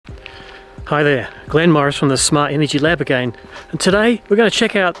Hi there, Glenn Morris from the Smart Energy Lab again, and today we're going to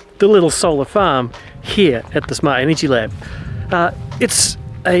check out the little solar farm here at the Smart Energy Lab. It's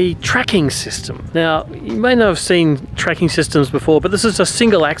a tracking system. Now, you may not have seen tracking systems before, but this is a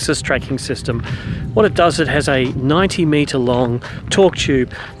single axis tracking system. What it does, it has a 90-meter long torque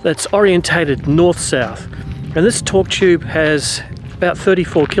tube that's orientated north-south, and this torque tube has about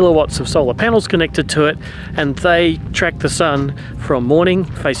 34 kilowatts of solar panels connected to it, and they track the sun from morning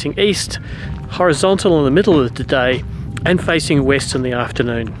facing east, horizontal in the middle of the day, and facing west in the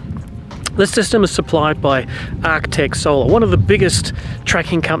afternoon. This system is supplied by Arctech Solar, one of the biggest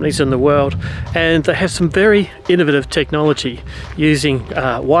tracking companies in the world, and they have some very innovative technology using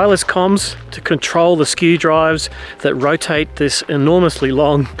wireless comms to control the Skew drives that rotate this enormously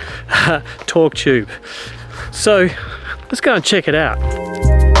long torque tube. So let's go and check it out.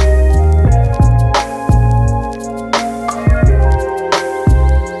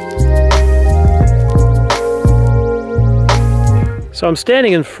 So I'm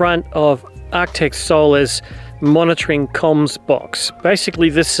standing in front of Arctech Solar's monitoring comms box. Basically,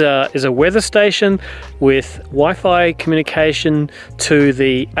 this is a weather station with Wi-Fi communication to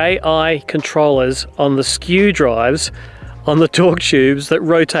the AI controllers on the Skew drives on the torque tubes that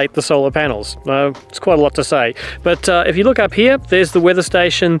rotate the solar panels. It's quite a lot to say, but if you look up here, there's the weather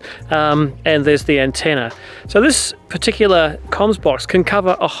station and there's the antenna. So this particular comms box can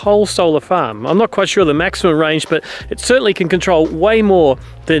cover a whole solar farm. I'm not quite sure the maximum range, but it certainly can control way more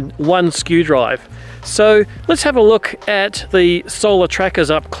than one Skew drive. So let's have a look at the solar trackers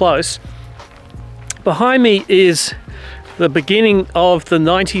up close. Behind me is the beginning of the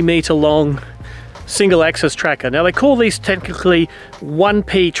 90-meter long single axis tracker. Now they call these technically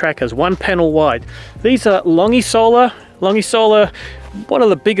 1P trackers, one panel wide. These are Longi Solar. Longi Solar, one of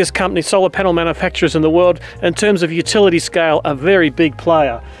the biggest companies, solar panel manufacturers in the world. In terms of utility scale, a very big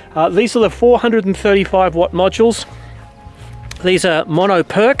player. These are the 435 watt modules. These are mono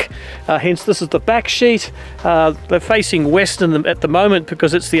PERC, hence this is the back sheet. They're facing west at the moment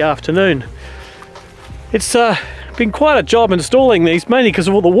because it's the afternoon. It's been quite a job installing these, mainly because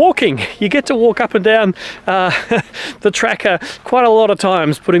of all the walking. You get to walk up and down the tracker quite a lot of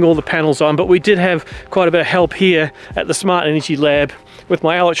times putting all the panels on, but we did have quite a bit of help here at the Smart Energy Lab with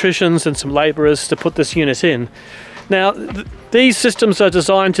my electricians and some labourers to put this unit in. Now, these systems are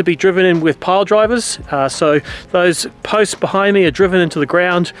designed to be driven in with pile drivers, so those posts behind me are driven into the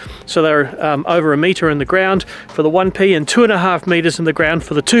ground, so they're over a metre in the ground for the 1P and 2.5 metres in the ground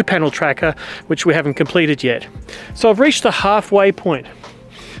for the 2-panel tracker, which we haven't completed yet. So I've reached the halfway point.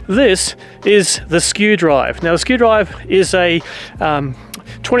 This is the Skew drive. Now the Skew drive is a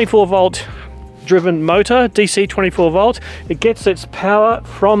 24 volt driven motor, DC 24 volt. It gets its power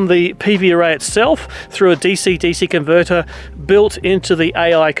from the PV array itself through a DC-DC converter built into the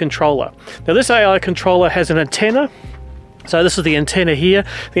AI controller. Now this AI controller has an antenna. So this is the antenna here.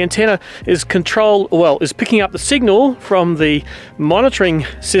 The antenna is picking up the signal from the monitoring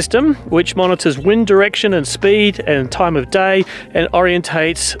system, which monitors wind direction and speed and time of day and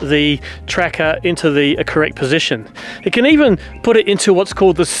orientates the tracker into the correct position. It can even put it into what's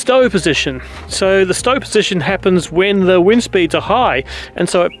called the Stow position. So the Stow position happens when the wind speeds are high, and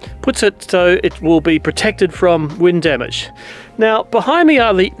so it puts it so it will be protected from wind damage. Now behind me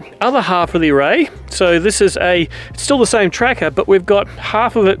are the other half of the array. So this is it's still the same tracker, but we've got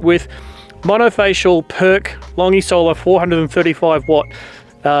half of it with monofacial PERC Longi Solar 435 watt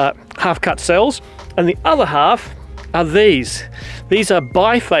half-cut cells, and the other half are these. These are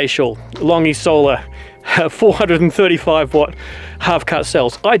bifacial Longi Solar 435 watt half-cut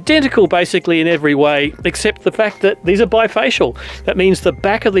cells, identical basically in every way except the fact that these are bifacial. That means the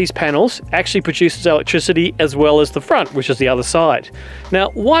back of these panels actually produces electricity as well as the front, which is the other side. Now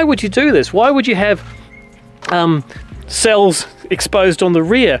why would you do this? Why would you have cells exposed on the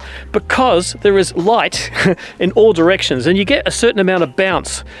rear? Because there is light in all directions and you get a certain amount of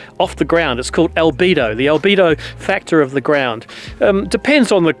bounce off the ground. It's called albedo, the albedo factor of the ground.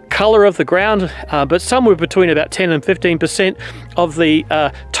 Depends on the color of the ground, but somewhere between about 10 and 15% of the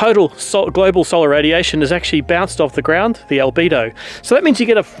total global solar radiation is actually bounced off the ground, the albedo. So that means you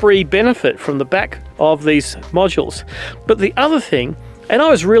get a free benefit from the back of these modules. But the other thing, and I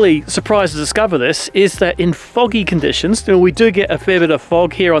was really surprised to discover this, is that in foggy conditions, we do get a fair bit of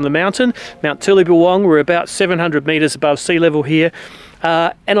fog here on the mountain, Mount Tulibawong. We're about 700 meters above sea level here.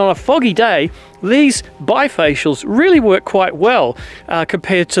 And on a foggy day, these bifacials really work quite well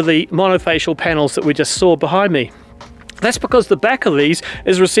compared to the monofacial panels that we just saw behind me. That's because the back of these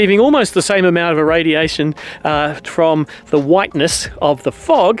is receiving almost the same amount of irradiation from the whiteness of the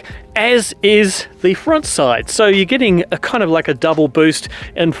fog as is the front side. So you're getting a kind of like a double boost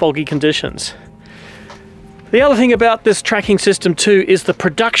in foggy conditions. The other thing about this tracking system too is the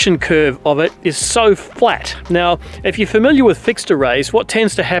production curve of it is so flat. Now, if you're familiar with fixed arrays, what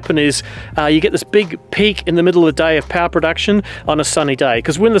tends to happen is you get this big peak in the middle of the day of power production on a sunny day,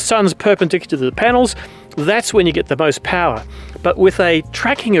 because when the sun's perpendicular to the panels, that's when you get the most power. But with a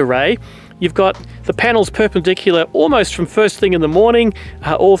tracking array, you've got the panels perpendicular almost from first thing in the morning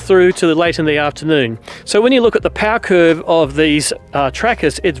all through to late in the afternoon. So when you look at the power curve of these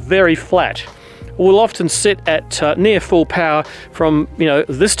trackers, it's very flat. We'll often sit at near full power from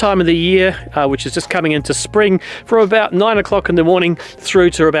this time of the year, which is just coming into spring, from about 9 o'clock in the morning through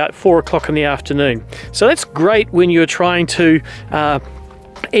to about 4 o'clock in the afternoon. So that's great when you're trying to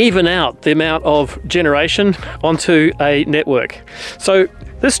even out the amount of generation onto a network. So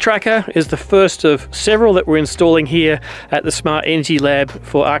this tracker is the first of several that we're installing here at the Smart Energy Lab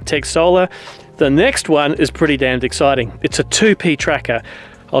for Arctech Solar. The next one is pretty damned exciting. It's a 2P tracker.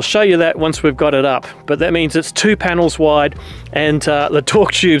 I'll show you that once we've got it up, but that means it's 2 panels wide and the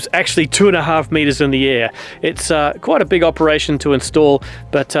torque tube's actually 2.5 meters in the air. It's quite a big operation to install,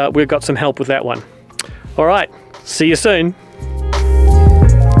 but we've got some help with that one. All right, see you soon.